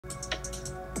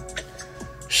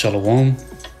Shalom,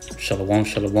 shalom,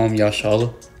 shalom,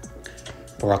 Yashala.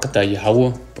 BARAK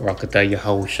Yahawah, BARAK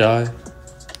YAHAWAHSHI,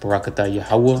 BARAK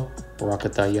Yahawah,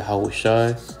 BARAK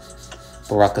YAHAWASHI,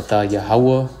 BARAK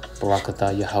Yahawah, BARAK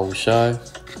YAHAWASHI,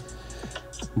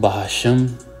 BAHASHAM,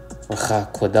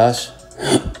 QaDash,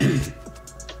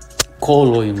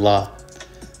 Halalyam La,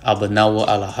 NAWA,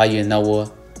 AHLA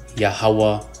NAWA,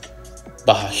 YAHAWAH,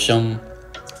 BAHASHAM,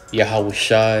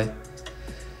 YAHAWASHI,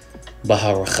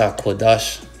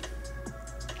 QaDash.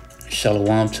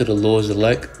 Shalom to the Lord's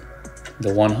elect,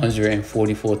 the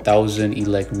 144,000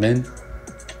 elect men,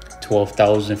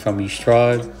 12,000 from each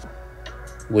tribe,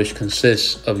 which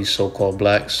consists of these so-called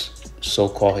blacks,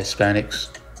 so-called Hispanics,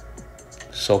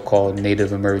 so-called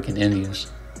Native American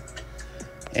Indians,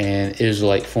 and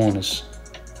Israelite foreigners,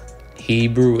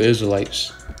 Hebrew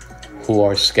Israelites who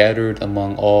are scattered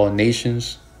among all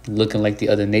nations, looking like the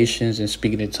other nations and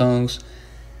speaking in tongues.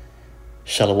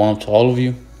 Shalom to all of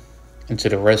you, and to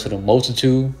the rest of the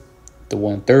multitude, the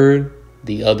 1/3,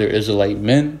 the other Israelite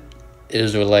men,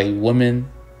 Israelite women,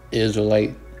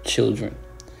 Israelite children.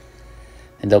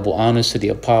 And double honors to the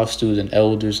apostles and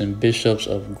elders and bishops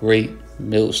of Great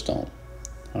Millstone.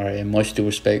 All right, and much due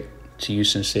respect to you,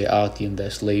 sincere Halalyam,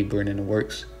 that's laboring in the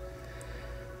works.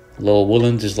 Lord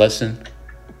willing, this lesson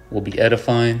will be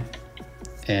edifying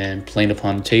and plain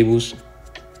upon the tables.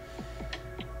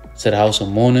 To the house of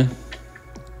mourning,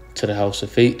 to the house of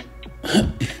faith.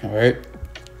 All right,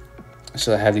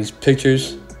 so I have these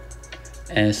pictures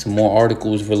and some more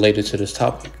articles related to this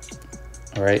topic.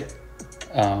 All right,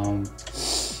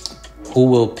 who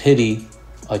will pity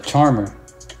a charmer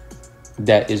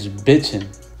that is bitten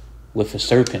with a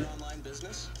serpent?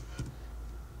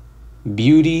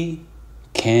 Beauty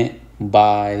can't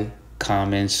buy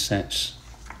common sense.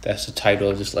 That's the title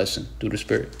of this lesson, through the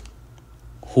Spirit.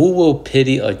 Who will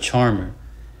pity a charmer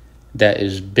that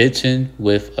is bitten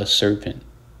with a serpent?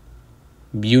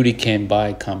 Beauty can't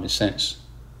buy common sense,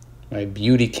 right?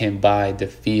 Beauty can buy the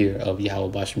fear of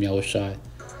YAHAWAHSHI,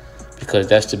 because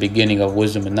that's the beginning of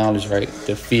wisdom and knowledge, right?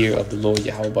 The fear of the Lord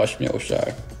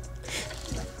YAHAWAHSHI.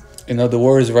 In other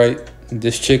words, right,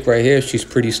 this chick right here, she's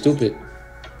pretty stupid.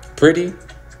 Pretty,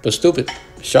 but stupid.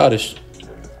 Childish.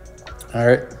 All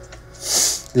right.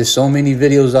 There's so many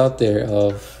videos out there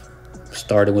of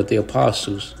starting with the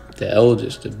apostles, the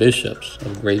elders, the bishops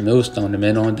of Great Millstone, the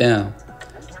men on down,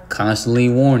 constantly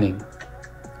warning,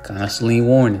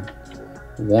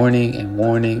 warning and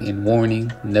warning and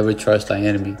warning. Never trust thy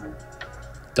enemy.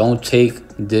 Don't take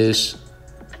this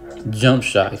jump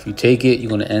shot. If you take it, you're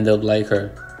going to end up like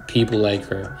her, people like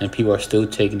her, and people are still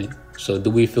taking it. So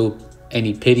do we feel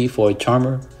any pity for a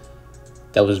charmer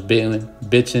that was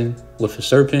bitten with a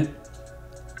serpent?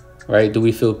 Right? Do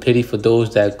we feel pity for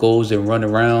those that goes and run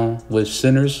around with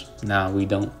sinners? Nah, we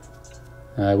don't.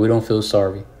 We don't feel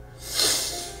sorry.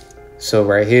 So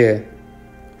right here,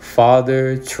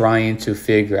 father trying to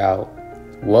figure out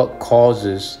what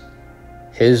causes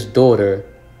his daughter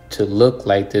to look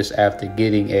like this after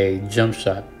getting a jump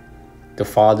shot. The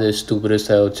father is stupid as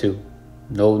hell too.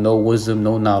 No wisdom,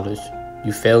 no knowledge.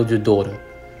 You failed your daughter.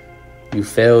 You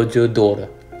failed your daughter.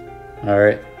 All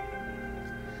right.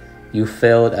 You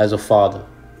failed as a father.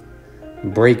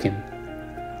 Breaking.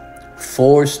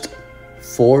 Forced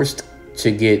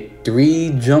to get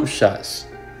 3 jump shots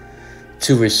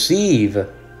to receive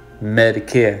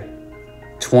Medicare.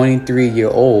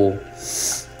 23-year-old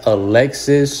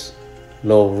Alexis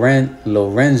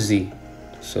Lorenzi.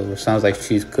 So it sounds like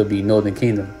she could be Northern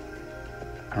Kingdom.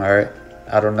 All right.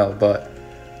 I don't know, but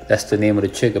that's the name of the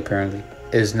chick apparently.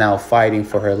 Is now fighting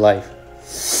for her life.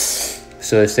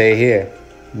 So it say here,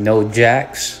 no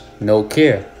jacks, no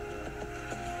care.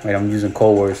 Wait, I'm using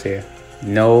code words here.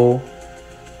 No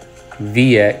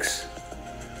VX,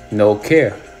 no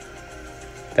care.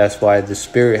 That's why the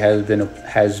Spirit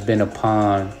has been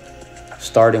upon,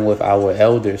 starting with our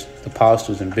elders, the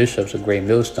apostles and bishops of Great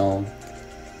Millstone,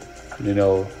 you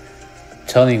know,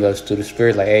 telling us through the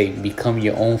Spirit, like, hey, become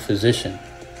your own physician.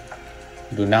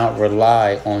 Do not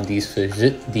rely on these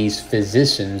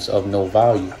physicians of no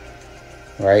value,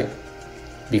 right?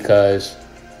 Because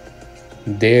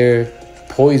their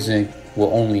poison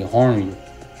will only harm you.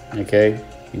 Okay,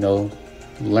 you know,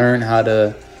 learn how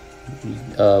to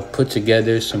put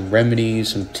together some remedies,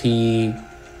 some tea,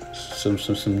 some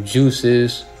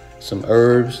juices, some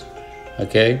herbs.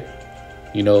 Okay,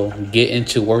 you know, get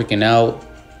into working out,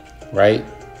 right?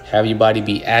 Have your body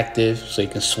be active so you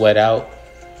can sweat out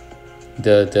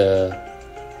the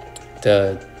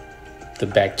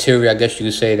bacteria, I guess you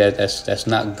could say, that's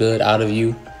not good out of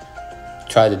you.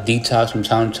 Try to detox from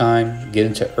time to time. Get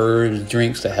into herbs,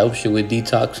 drinks that helps you with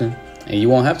detoxing. And you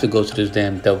won't have to go to this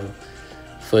damn devil.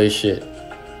 for his shit.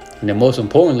 And then most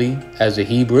importantly, as a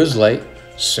Hebrew Israelite,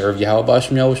 serve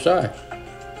YAHAWAHSHI.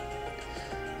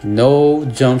 No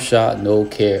jump shot, no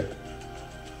care.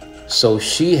 So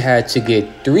she had to get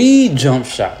 3 jump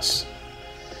shots.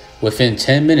 Within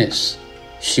 10 minutes,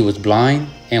 she was blind.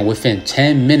 And within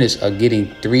 10 minutes of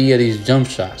getting 3 of these jump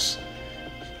shots,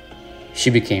 she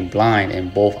became blind in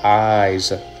both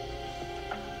eyes.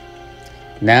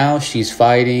 Now she's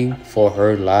fighting for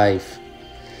her life.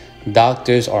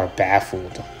 Doctors are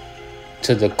baffled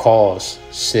to the cause,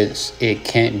 since it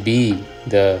can't be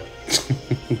the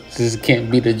this can't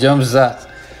be the jump shots.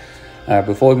 All right,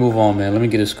 before we move on, man, let me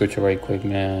get a scripture right quick,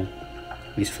 man.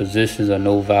 These physicians are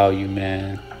no value,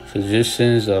 man.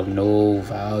 Physicians of no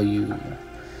value.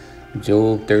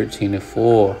 Job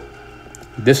 13:4.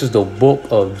 This is the book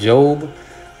of Job,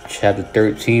 chapter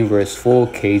 13, verse 4,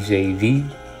 KJV,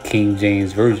 King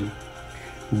James Version.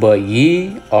 But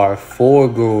ye are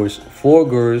forgers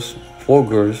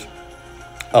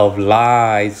of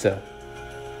lies.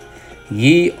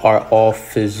 Ye are all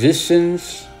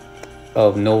physicians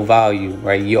of no value,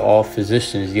 right? You're all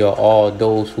physicians. You're all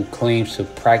those who claim to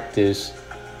practice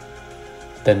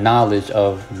the knowledge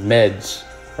of meds,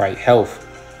 right? Health,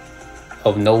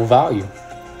 of no value,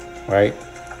 right?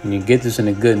 And you get this in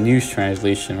a Good News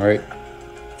Translation, right?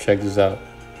 Check this out.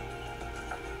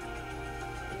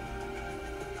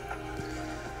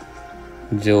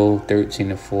 Job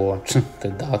 13:4. The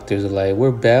doctors are like,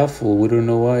 we're baffled. We don't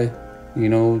know why, you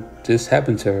know, this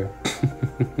happened to her.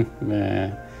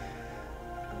 Man.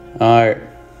 All right.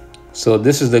 So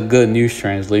this is the Good News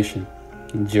Translation.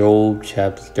 Job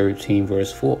chapter 13,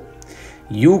 verse 4.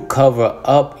 You cover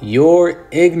up your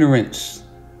ignorance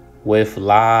with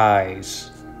lies.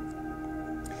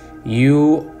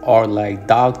 You are like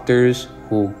doctors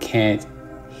who can't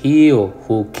heal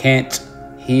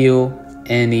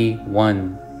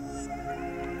anyone.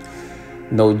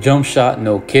 No jump shot,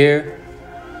 no care.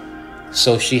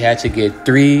 So she had to get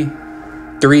three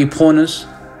pointers,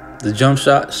 the jump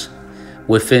shots.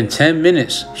 Within 10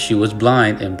 minutes, she was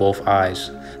blind in both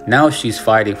eyes. Now she's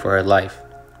fighting for her life.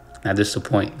 Now this is the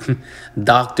point.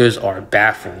 Doctors are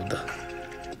baffled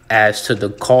as to the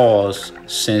cause,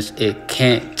 since it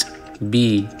can't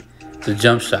be the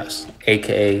jump shots,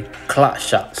 aka clot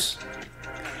shots,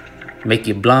 make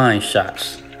you blind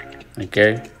shots.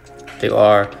 Okay, they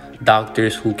are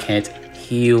doctors who can't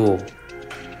heal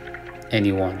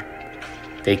anyone.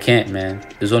 They can't, man.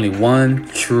 There's only one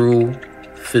true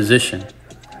physician,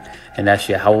 and that's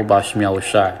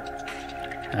YAHAWAHSHI.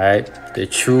 All right, the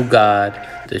true God,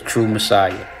 the true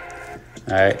Messiah.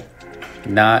 All right,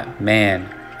 not man,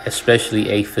 especially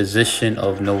a physician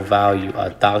of no value, a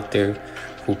doctor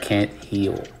who can't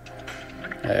heal.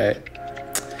 All right,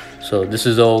 so this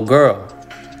is the old girl,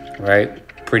 right?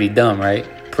 Pretty dumb, right?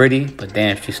 Pretty, but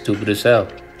damn, she's stupid as hell.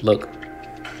 Look,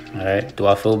 all right, do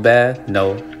I feel bad?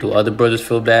 No. Do other brothers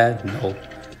feel bad? No.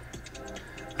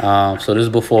 So this is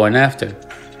before and after.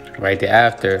 Right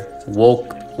thereafter,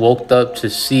 woke up to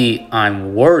see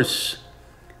I'm worse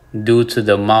due to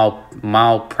the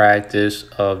malpractice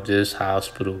of this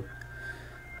hospital.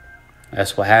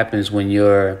 That's what happens when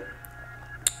you're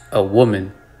a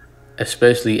woman,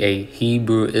 especially a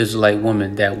Hebrew Israelite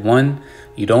woman. That one,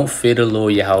 you don't fear the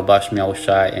Lord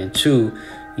YAHAWAHSHI, and two,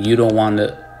 you don't want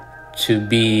to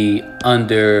be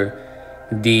under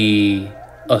the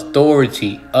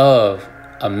authority of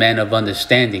a man of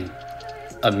understanding,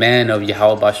 a man of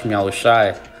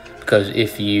YAHAWAHSHI, because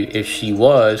if she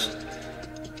was,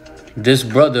 this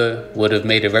brother would have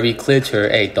made it very clear to her,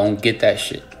 hey, don't get that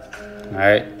shit, all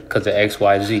right, because of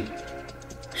XYZ.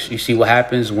 You see what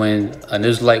happens when an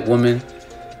Israelite woman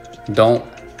don't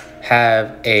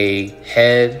have a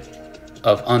head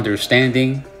of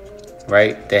understanding,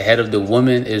 right? The head of the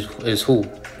woman is who?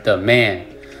 The man.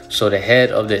 So the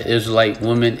head of the Israelite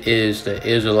woman is the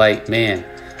Israelite man,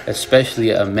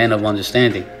 especially a man of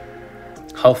understanding.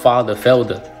 Her father failed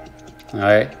her, all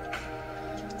right?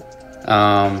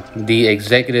 The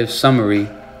executive summary,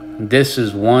 this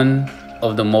is one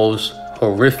of the most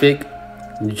horrific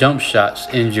jump shots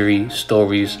injury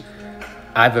stories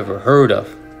I've ever heard of.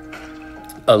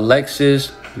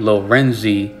 Alexis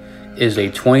Lorenzi is a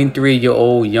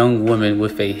 23-year-old young woman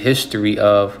with a history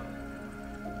of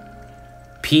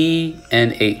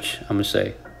PNH, I'm going to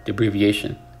say the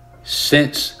abbreviation,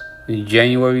 since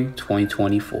January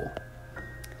 2024.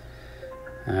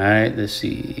 All right, let's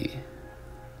see.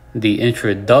 The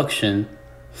introduction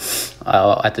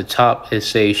at the top, it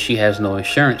says she has no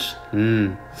insurance.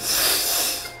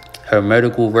 Her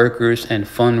medical workers and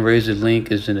fundraiser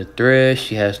link is in the thread.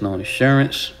 She has no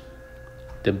insurance.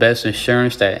 The best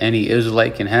insurance that any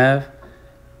Israelite can have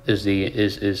is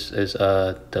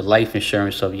the life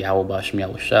insurance of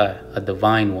YAHAWAHSHI, a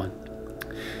divine one.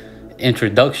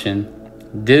 Introduction.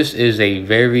 This is a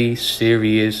very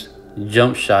serious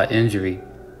jump shot injury,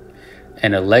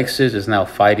 and Alexis is now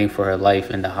fighting for her life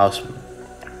in the hospital.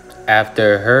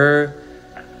 After her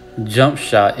jump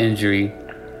shot injury,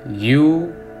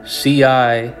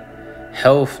 UCI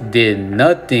Health did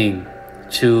nothing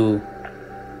to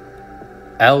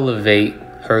elevate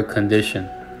her condition.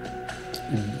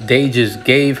 They just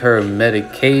gave her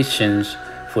medications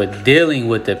for dealing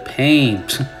with the pain.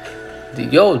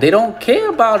 Yo, they don't care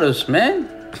about us, man.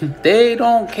 They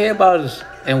don't care about us.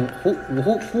 And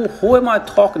who am I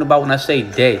talking about when I say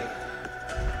they?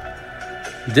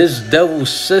 This devil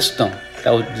system,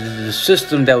 that was the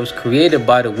system that was created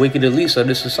by the wicked elites of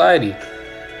this society,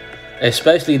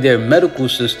 especially their medical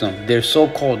system, their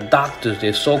so-called doctors,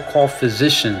 their so-called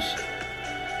physicians.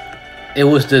 It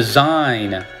was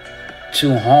designed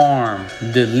to harm,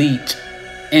 delete,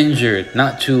 injure,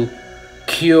 not to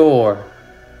cure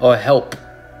or help.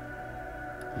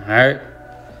 All right.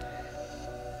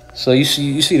 So you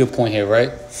see the point here,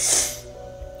 right?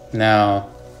 Now,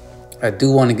 I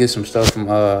do want to get some stuff from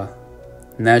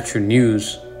Natural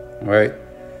News, right?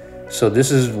 So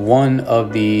this is one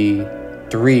of the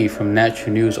 3 from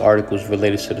Natural News articles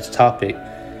related to this topic,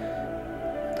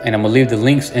 and I'm gonna leave the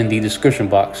links in the description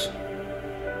box.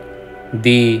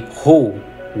 The WHO,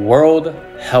 World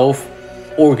Health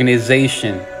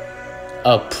Organization,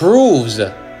 approves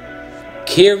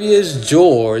Curious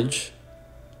George,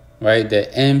 right? The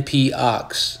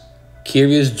MPOX,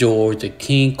 Curious George, the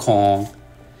King Kong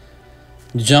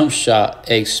jump shot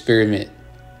experiment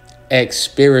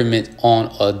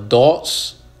on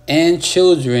adults and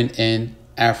children in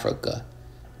Africa,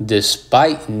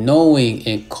 despite knowing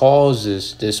it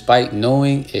causes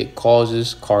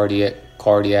cardiac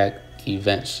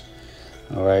events.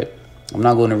 All right, I'm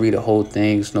not going to read the whole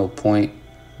thing. There's no point.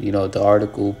 You know, the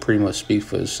article pretty much speaks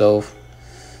for itself.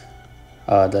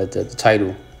 The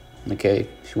title. Okay,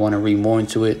 if you want to read more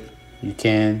into it, you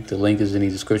can. The link is in the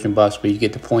description box, but you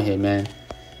get the point here, man.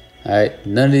 All right,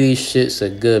 none of these shits are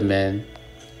good, man.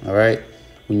 All right,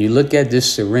 when you look at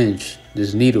this syringe,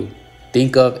 this needle,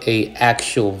 think of a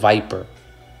actual viper,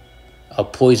 a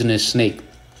poisonous snake.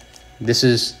 This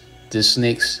is the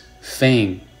snake's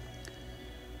fang.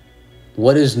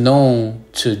 What is known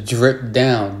to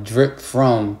drip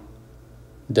from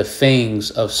the fangs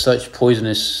of such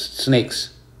poisonous snakes?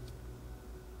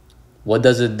 What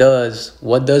does it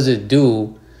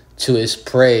do to its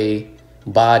prey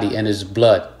body and its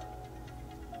blood?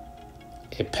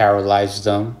 It paralyzes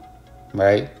them,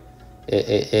 right?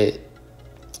 It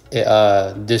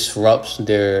disrupts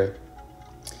their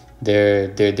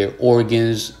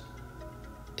organs,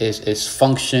 its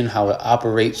function, how it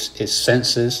operates, its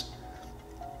senses.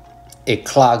 It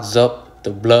clogs up the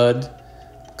blood,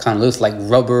 kind of looks like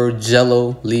rubber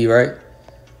jello-ly, right?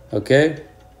 Okay.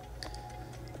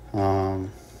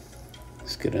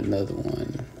 Let's get another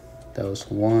one. That was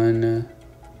one.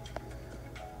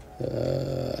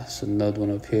 That's another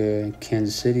one up here in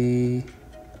Kansas City.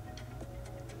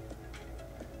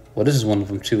 Well, this is one of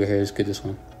them too. Here, let's get this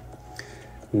one.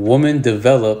 Woman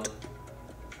developed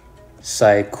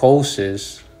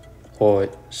psychosis or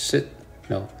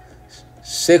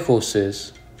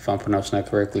psychosis, if I'm pronouncing that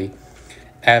correctly,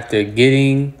 after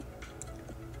getting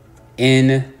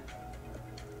injected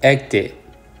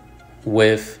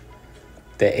with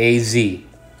the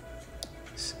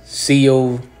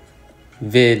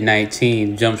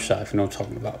COVID-19 jump shot, if you know what I'm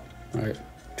talking about. All right,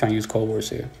 trying to use code words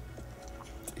here.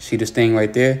 See this thing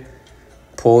right there?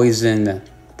 Poison.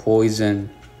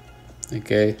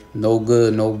 Okay, no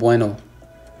good, no bueno.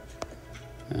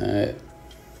 All right,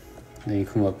 then you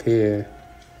come up here.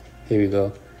 Here we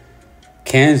go.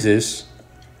 Kansas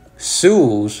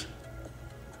sues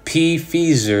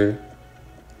Pfizer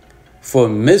for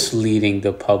misleading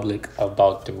the public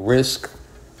about the risk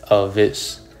of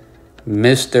its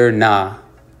Mr. NAWA,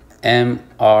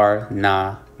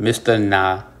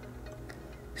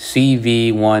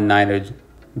 CV19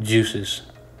 juices.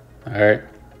 All right.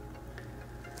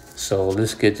 So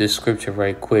let's get this scripture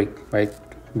right quick, right?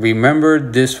 Remember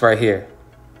this right here.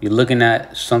 You're looking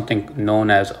at something known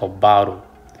as a bottle.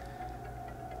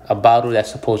 A bottle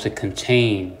that's supposed to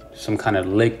contain some kind of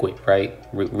liquid, right?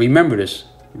 Remember this.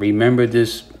 Remember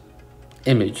this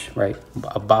image, right?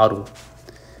 A bottle,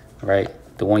 right?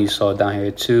 The one you saw down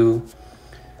here too.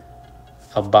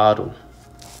 A bottle,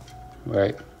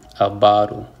 right? A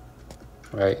bottle,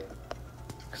 right?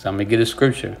 Because I'm going to get a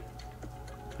scripture,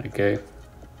 okay?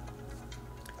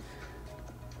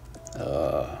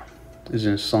 This is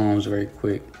in Psalms very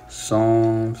quick.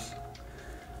 Psalms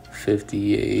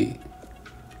 58,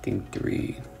 I think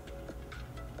 3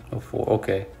 or 4.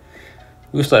 Okay,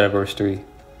 we'll start at verse 3.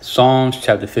 Psalms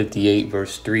chapter 58,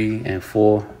 verse 3 and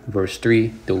 4. Verse 3,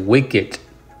 the wicked,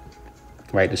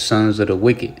 right? The sons of the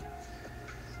wicked,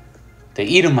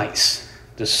 the Edomites,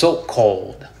 the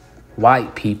so-called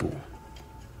white people,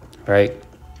 right?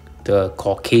 The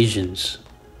Caucasians.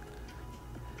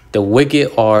 The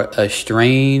wicked are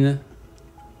estranged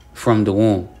from the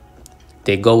womb.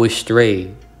 They go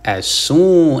astray as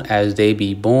soon as they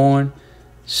be born,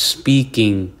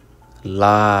 speaking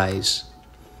lies.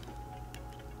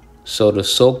 So the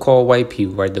so-called white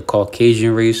people, right, the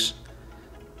Caucasian race,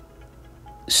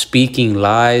 speaking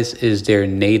lies is their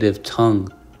native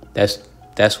tongue.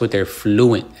 That's what they're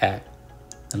fluent at,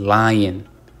 lying.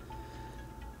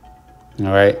 All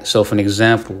right. So for an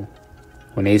example,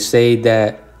 when they say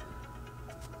that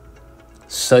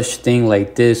such thing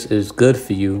like this is good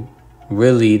for you,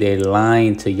 really they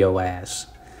lying to your ass.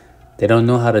 They don't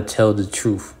know how to tell the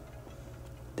truth.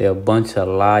 They're a bunch of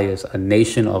liars, a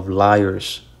nation of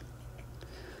liars.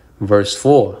 Verse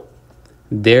 4,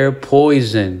 their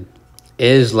poison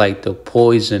is like the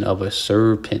poison of a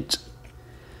serpent.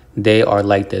 They are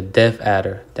like the deaf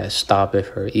adder that stoppeth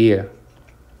her ear.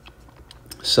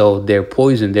 So their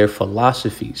poison, their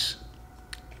philosophies,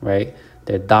 right?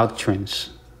 Their doctrines,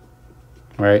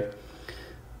 right?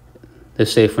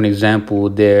 Let's say, for an example,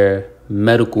 their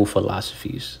medical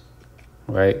philosophies,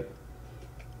 right?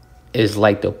 Is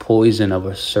like the poison of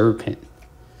a serpent.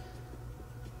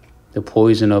 The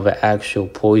poison of an actual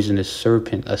poisonous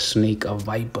serpent, a snake, a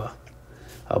viper,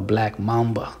 a black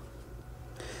mamba.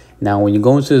 Now, when you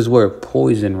go into this word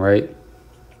poison, right?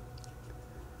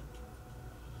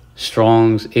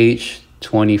 Strong's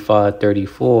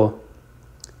H2534.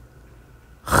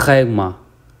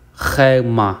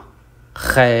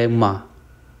 𝐉𝐄𝐄𝐅𝐉𝐄𝐄.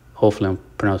 Hopefully I'm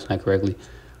pronouncing that correctly.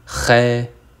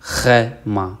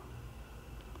 𝐉𝐄𝐄𝐅.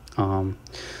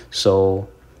 So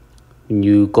when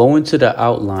you go into the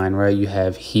outline, right, you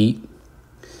have heat,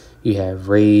 you have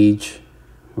rage,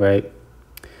 right?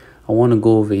 I want to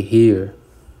go over here.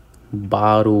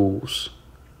 Bottles.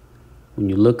 When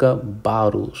you look up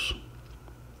bottles,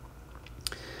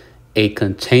 a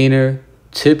container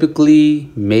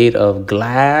typically made of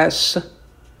glass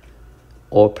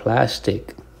or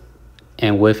plastic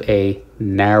and with a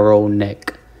narrow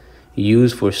neck,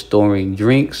 used for storing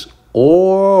drinks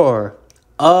or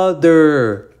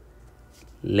other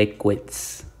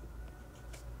liquids.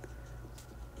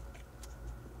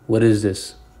 What is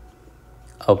this?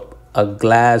 A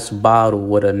glass bottle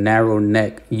with a narrow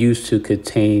neck used to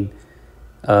contain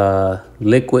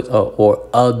liquid or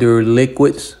other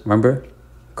liquids. Remember?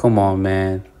 Come on,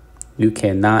 man. You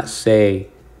cannot say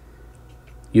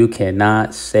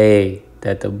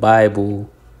that the Bible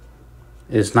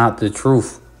is not the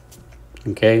truth.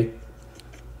 Okay?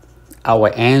 Our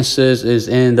answers is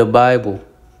in the Bible.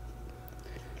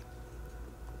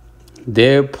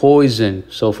 Their poison.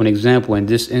 So for an example, in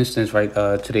this instance, right,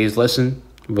 today's lesson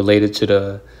related to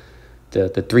the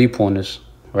 3-pointers,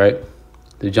 right?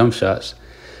 The jump shots.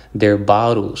 Their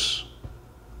bottles,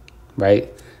 right?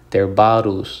 Their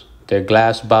bottles, their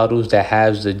glass bottles that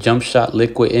has the jump shot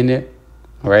liquid in it,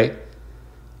 right?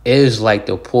 Is like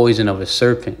the poison of a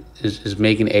serpent. Is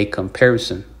making a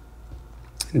comparison.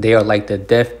 They are like the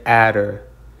deaf adder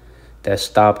that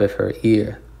stoppeth her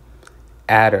ear.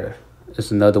 Adder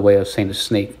is another way of saying a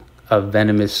snake, a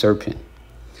venomous serpent,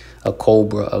 a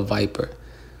cobra, a viper,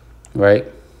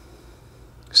 right?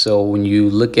 So when you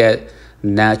look at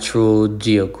Natural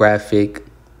Geographic,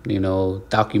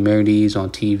 documentaries on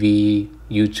TV,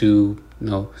 YouTube,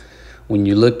 when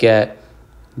you look at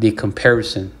the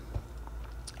comparison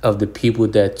of the people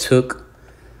that took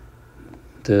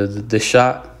the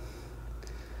shot,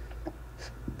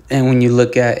 and when you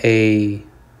look at a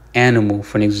animal,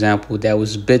 for an example, that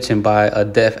was bitten by a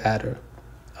deaf adder,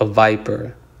 a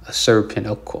viper, a serpent,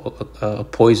 a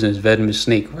poisonous venomous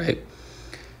snake, right?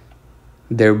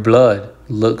 Their blood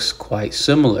looks quite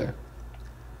similar.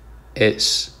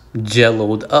 It's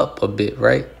jelloed up a bit,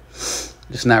 right?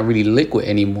 It's not really liquid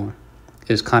anymore.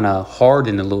 It's kind of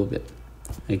hardened a little bit,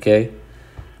 okay?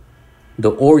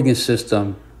 The organ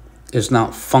system is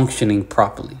not functioning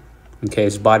properly, okay?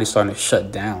 His body's starting to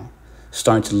shut down,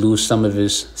 starting to lose some of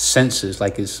his senses,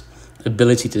 like his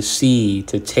ability to see,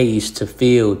 to taste, to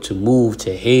feel, to move,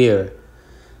 to hear,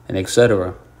 and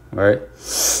etc., right?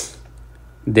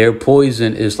 Their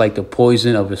poison is like the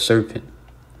poison of a serpent.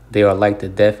 They are like the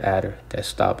deaf adder that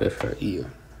stoppeth her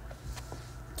ear.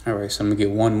 All right, so I'm going to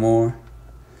get one more.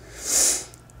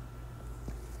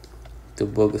 The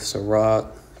book of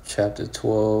Sirach, chapter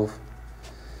 12,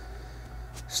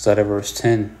 start at verse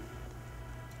 10.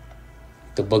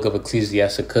 the book of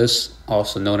Ecclesiasticus,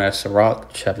 also known as Sirach,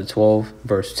 chapter 12,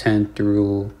 verse 10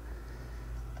 through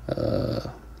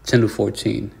 10 to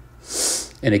 14.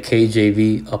 In the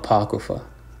KJV Apocrypha,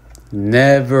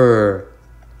 never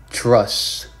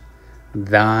trust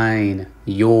thine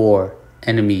your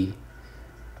enemy,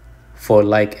 for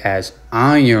like as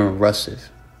iron rusteth,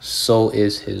 so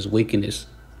is his wickedness.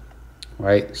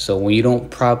 Right? So when you don't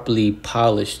properly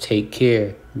polish, take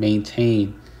care,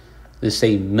 maintain, let's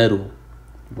say metal,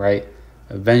 right?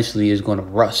 Eventually it's going to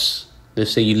rust.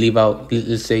 Let's say you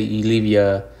leave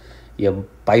your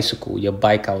bicycle, your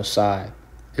bike outside.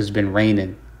 It's been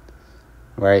raining,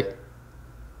 right?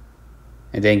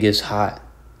 And then it gets hot.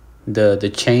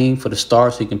 The chain for the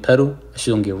star so you can pedal, it's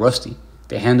going to get rusty.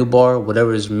 The handlebar,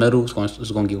 whatever is metal, it's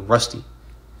going to get rusty.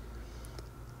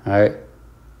 All right?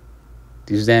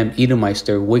 These damn Edomites,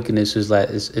 their wickedness is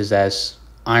as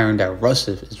iron that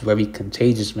rusteth. It's very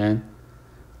contagious, man.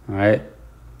 All right?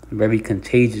 Very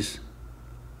contagious.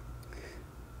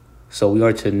 So we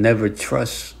are to never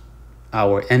trust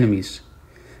our enemies,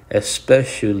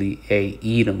 especially a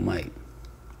Edomite.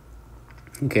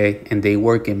 Okay? And they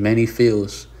work in many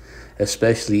fields,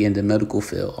 especially in the medical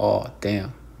field. Oh,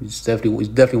 damn. We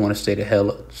definitely want to stay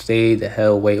the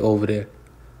hell way over there.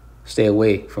 Stay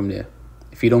away from there.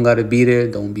 If you don't got to be there,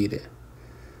 don't be there.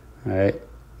 All right?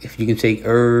 If you can take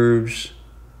herbs,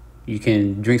 you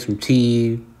can drink some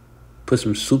tea, put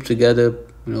some soup together,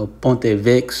 ponte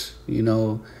Vicks,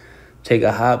 take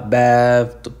a hot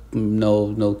bath,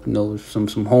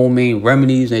 some homemade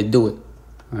remedies, and they do it.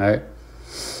 All right?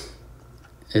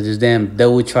 If this damn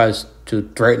devil tries to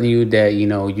threaten you that,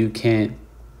 you can't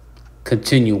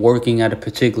continue working at a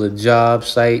particular job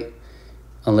site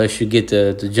unless you get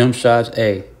the jump shots,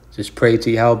 hey, just pray to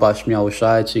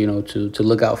YAHAWAHSHI to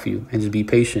look out for you and just be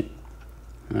patient.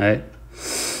 All right?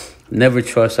 Never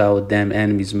trust our damn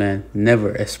enemies, man.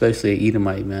 Never, especially an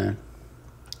Edomite, man.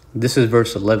 This is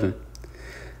verse 11.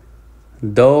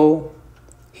 Though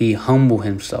he humble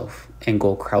himself and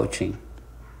go crouching,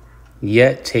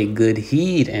 yet take good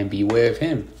heed and beware of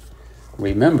him.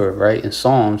 Remember, right, in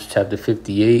Psalms chapter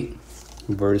 58,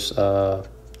 verse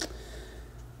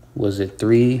was it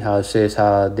 3, how it says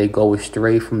how they go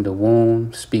astray from the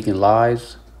womb, speaking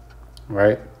lies,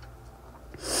 right?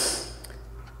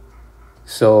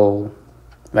 So,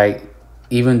 like,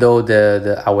 even though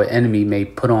our enemy may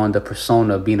put on the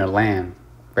persona of being a lamb,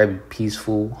 very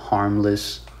peaceful,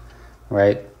 harmless,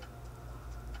 right?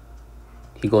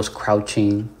 He goes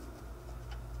crouching.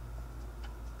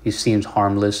 He seems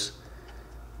harmless.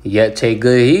 Yet take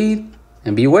good heed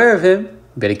and beware of him.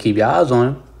 Better keep your eyes on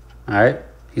him, all right?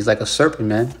 He's like a serpent,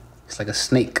 man. He's like a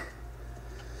snake.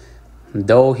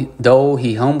 Though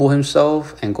he humble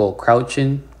himself and go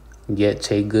crouching, yet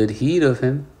take good heed of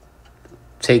him.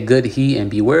 Take good heed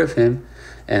and beware of him,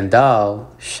 and thou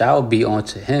shalt be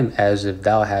unto him as if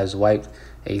thou hast wiped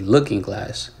a looking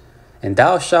glass. And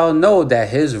thou shalt know that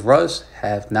his rust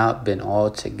hath not been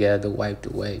altogether wiped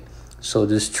away. So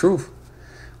this truth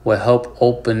will help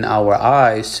open our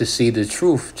eyes to see the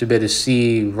truth, to be able to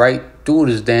see right through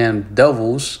this damn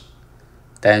devils,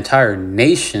 that entire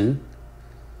nation,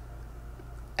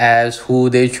 as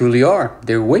who they truly are.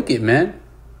 They're wicked, man.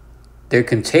 They're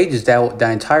contagious. That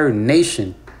entire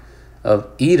nation of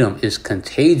Edom is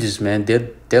contagious, man.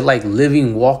 They're like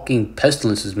living, walking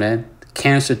pestilences, man.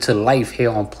 Cancer to life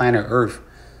here on planet Earth.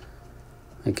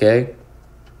 Okay?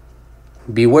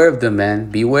 Beware of them, man.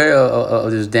 Beware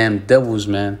of this damn devils,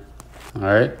 man. All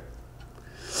right?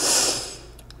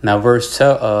 Now, verse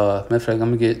 12.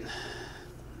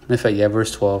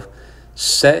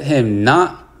 Set him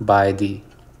not by thee,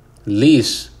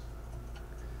 lest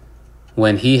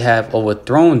when he have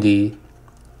overthrown thee,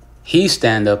 he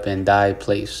stand up in thy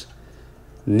place.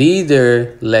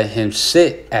 Neither let him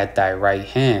sit at thy right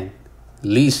hand,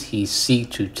 lest he seek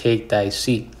to take thy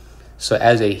seat. So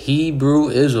as a Hebrew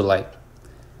Israelite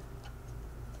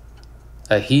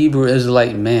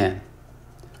man,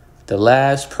 the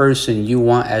last person you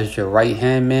want as your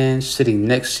right-hand man sitting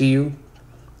next to you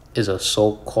is a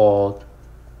so-called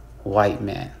white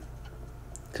man.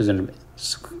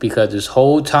 Because this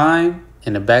whole time,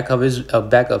 in the back of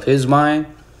his mind,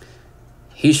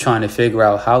 he's trying to figure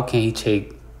out how can he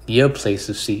take your place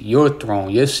of seat, your throne,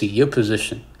 your seat, your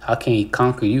position. How can he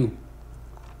conquer you?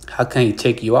 How can he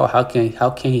take you out? How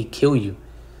can he kill you?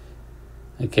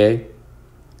 Okay?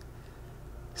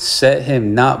 Set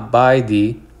him not by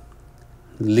thee,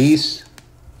 lest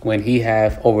when he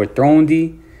have overthrown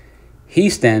thee,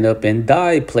 he stand up in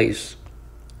thy place.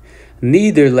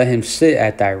 Neither let him sit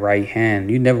at thy right hand.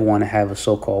 You never want to have a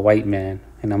so-called white man.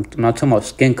 And I'm not talking about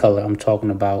skin color. I'm talking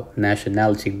about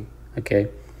nationality. Okay?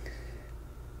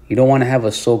 You don't want to have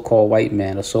a so-called white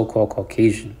man, a so-called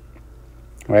Caucasian,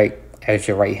 right, as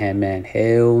your right-hand man.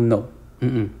 Hell no.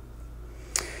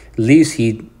 Least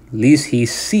he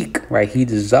seek, right, he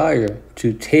desire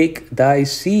to take thy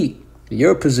seat,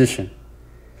 your position,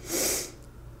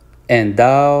 and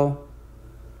thou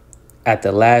at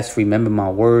the last remember my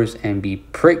words and be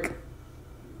pricked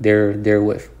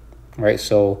therewith, right?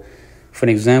 So, for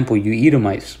an example, you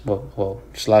Edomites, well,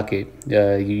 it's like it,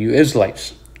 you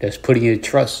Israelites that's putting your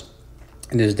trust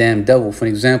in this damn devil. For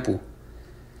an example,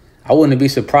 I wouldn't be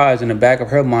surprised in the back of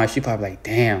her mind, she probably like,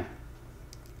 damn,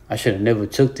 I should have never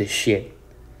took this shit.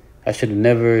 I should have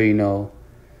never,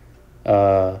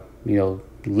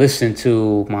 listened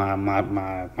to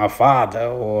my father,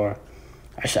 or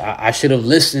I should have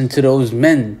listened to those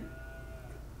men,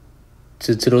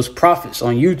 to those prophets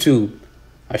on YouTube.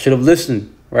 I should have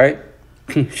listened, right?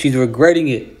 She's regretting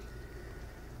it.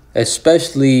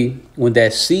 Especially when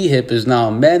that C-hip is now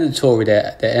mandatory,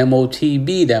 that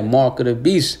MOTB, that mark of the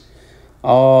beast.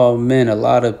 Oh, man, a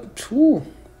lot of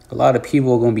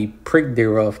people are going to be pricked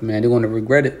thereof, man. They're going to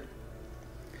regret it.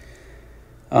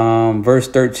 Verse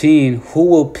 13, who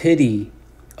will pity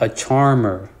a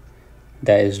charmer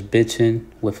that is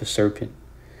bitten with a serpent,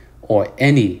 or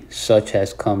any such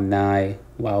as come nigh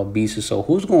wild beasts? So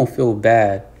who's going to feel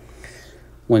bad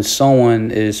when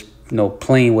someone is,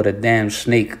 playing with a damn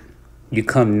snake? You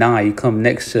come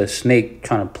next to a snake,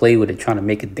 trying to play with it, trying to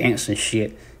make it dance and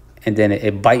shit, and then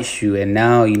it bites you, and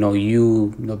now,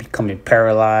 you becoming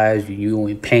paralyzed, you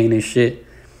in pain and shit.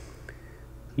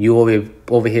 You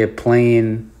over here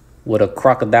playing with a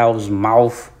crocodile's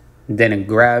mouth, and then it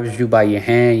grabs you by your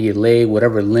hand, your leg,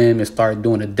 whatever limb, and start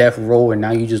doing a death roll, and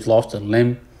now you just lost a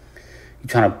limb. You're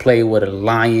trying to play with a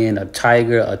lion, a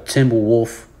tiger, a timber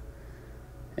wolf,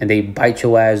 and they bite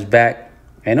your ass back.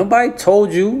 Ain't nobody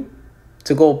told you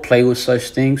to go play with such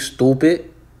things,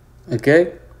 stupid.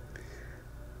 Okay?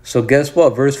 So guess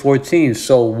what? Verse 14.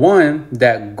 So one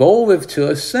that goeth to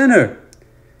a sinner.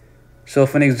 So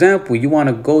for an example, you want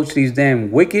to go to these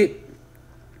damn wicked,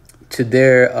 to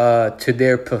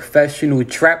their professional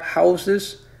trap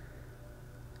houses,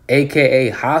 aka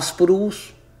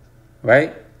hospitals,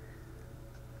 right?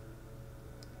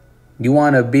 You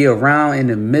want to be around in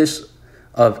the midst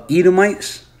of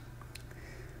Edomites.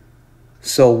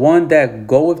 So one that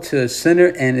goeth to a sinner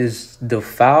and is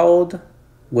defiled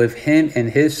with him and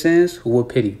his sins, who will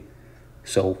pity?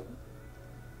 So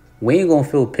we ain't gonna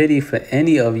feel pity for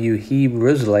any of you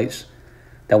Hebrew Israelites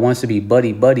that wants to be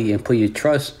buddy and put your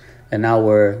trust in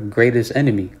our greatest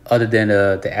enemy, other than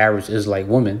the average Israelite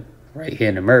woman right here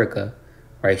in America,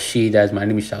 right? She that's my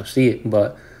enemy shall see it.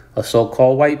 But a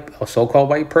so-called white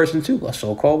person too, a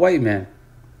so-called white man.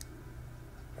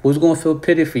 Who's gonna feel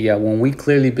pity for y'all when we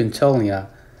clearly been telling y'all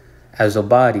as a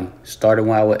body, starting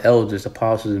with our elders,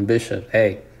 apostles, and bishops,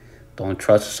 hey, don't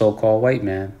trust a so-called white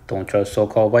man. Don't trust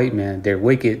so-called white man. They're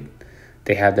wicked.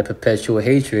 They have the perpetual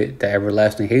hatred, the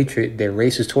everlasting hatred. They're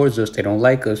racist towards us. They don't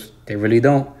like us. They really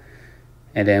don't.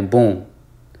 And then boom.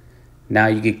 Now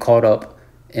you get caught up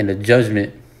in the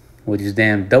judgment with these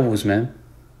damn devils, man.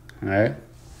 All right?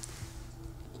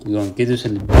 We're going to get this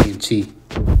in the B&T.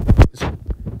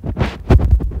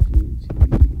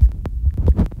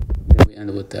 Then we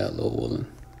end with that, Lord willing.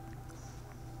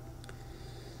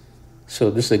 So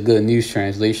this is a good news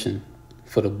translation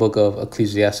for the book of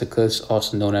Ecclesiasticus,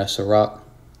 also known as Sirach,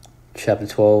 chapter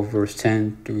 12, verse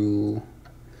 10 through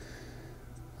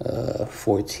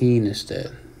 14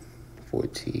 instead.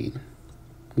 14.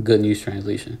 Good news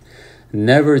translation.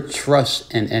 Never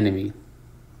trust an enemy.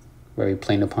 Very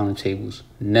plain upon the tables.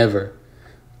 Never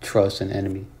trust an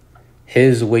enemy.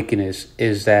 His wickedness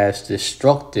is as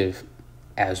destructive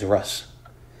as rust.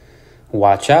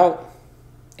 Watch out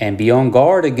and be on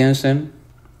guard against him,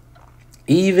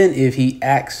 even if he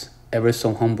acts ever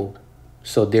so humble.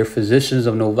 So they're physicians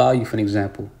of no value, for an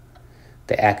example.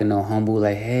 They acting all humble,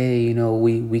 like, hey,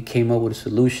 we came up with a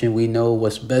solution. We know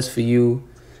what's best for you.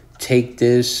 Take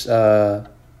this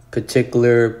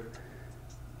particular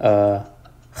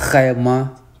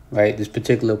𝐉𝐄𝐅, right? This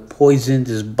particular poison,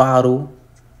 this bottle,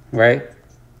 right?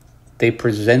 They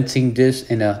presenting this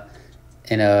in a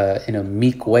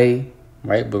meek way,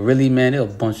 right? But really, man, they're a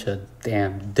bunch of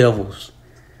damn devils.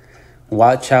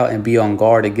 Watch out and be on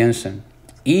guard against him,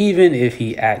 even if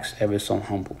he acts ever so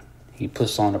humble. He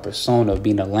puts on a persona of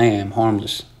being a lamb,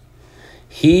 harmless.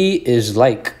 He is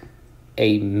like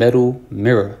a metal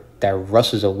mirror that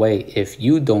rusts away if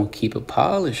you don't keep it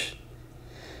polished.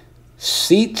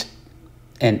 Seat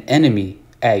an enemy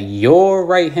at your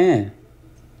right hand,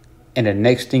 and the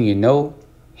next thing you know,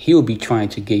 he will be trying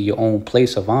to get your own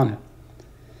place of honor.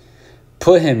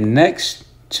 Put him next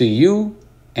to you,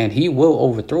 and he will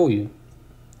overthrow you.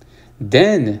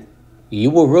 Then you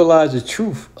will realize the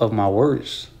truth of my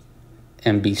words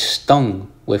and be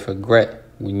stung with regret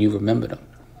when you remember them.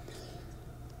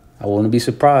 I wouldn't be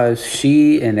surprised.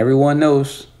 She and everyone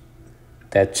else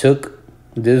that took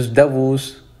this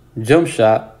devil's jump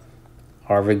shot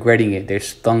are regretting it. They're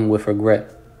stung with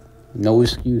regret. No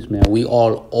excuse, man. We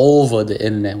all over the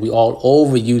internet. We all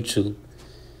over YouTube.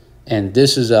 And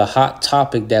this is a hot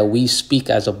topic that we speak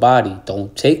as a body.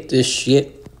 Don't take this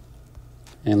shit.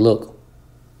 And look,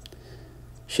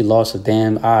 she lost a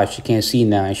damn eye. She can't see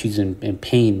now, and she's in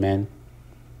pain, man.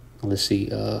 Let's see.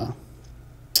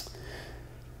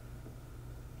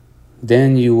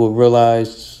 Then you will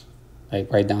realize,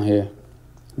 like right down here,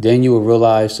 then you will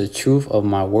realize the truth of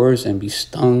my words and be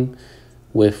stung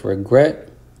with regret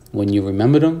when you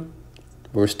remember them.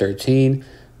 Verse 13,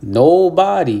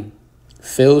 nobody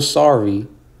feels sorry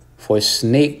for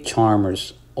snake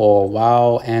charmers or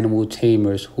wild animal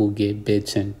tamers who get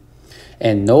bitten.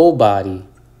 And nobody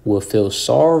will feel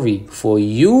sorry for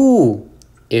you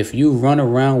if you run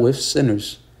around with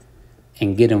sinners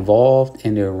and get involved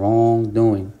in their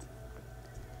wrongdoing.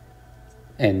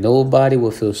 And nobody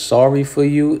will feel sorry for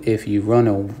you if you run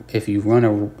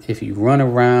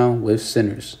around with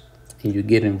sinners and you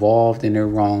get involved in their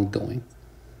wrongdoing.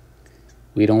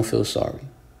 We don't feel sorry.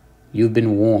 You've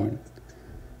been warned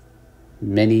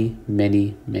many,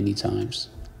 many, many times.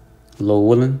 Lord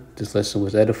willing, this lesson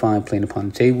was edifying, playing upon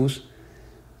the tables.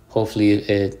 Hopefully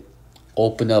it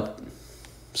opened up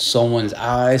someone's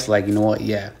eyes. Like, you know what?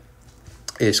 Yeah,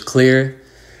 it's clear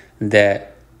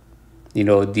that, you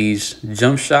know, these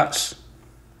jump shots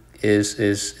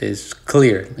is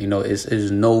clear. You know,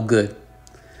 is no good.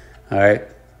 All right.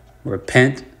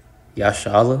 Repent.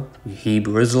 Yashala,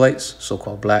 Hebrew Israelites,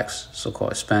 so-called blacks,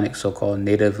 so-called Hispanics, so-called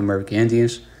Native American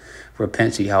Indians.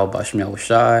 Repent to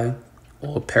YAHAWAHSHI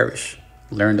or perish.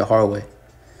 Learn the hard way.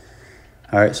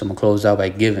 All right, so I'm going to close out by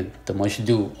giving the much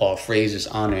due, all phrases,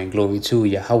 honor, and glory to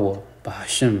Yahawah,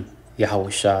 BAHASHAM,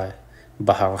 YAHAWASHI,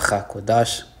 BARAK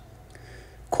QaDash,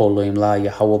 𝐤𝐄𝐄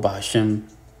YAHAWAH BAHASHAM,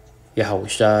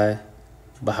 YAHAWASHI,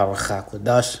 BARAK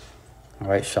QaDash. All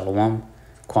right, shalom.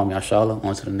 Kwame Ashala.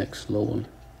 On to the next. Lord willing.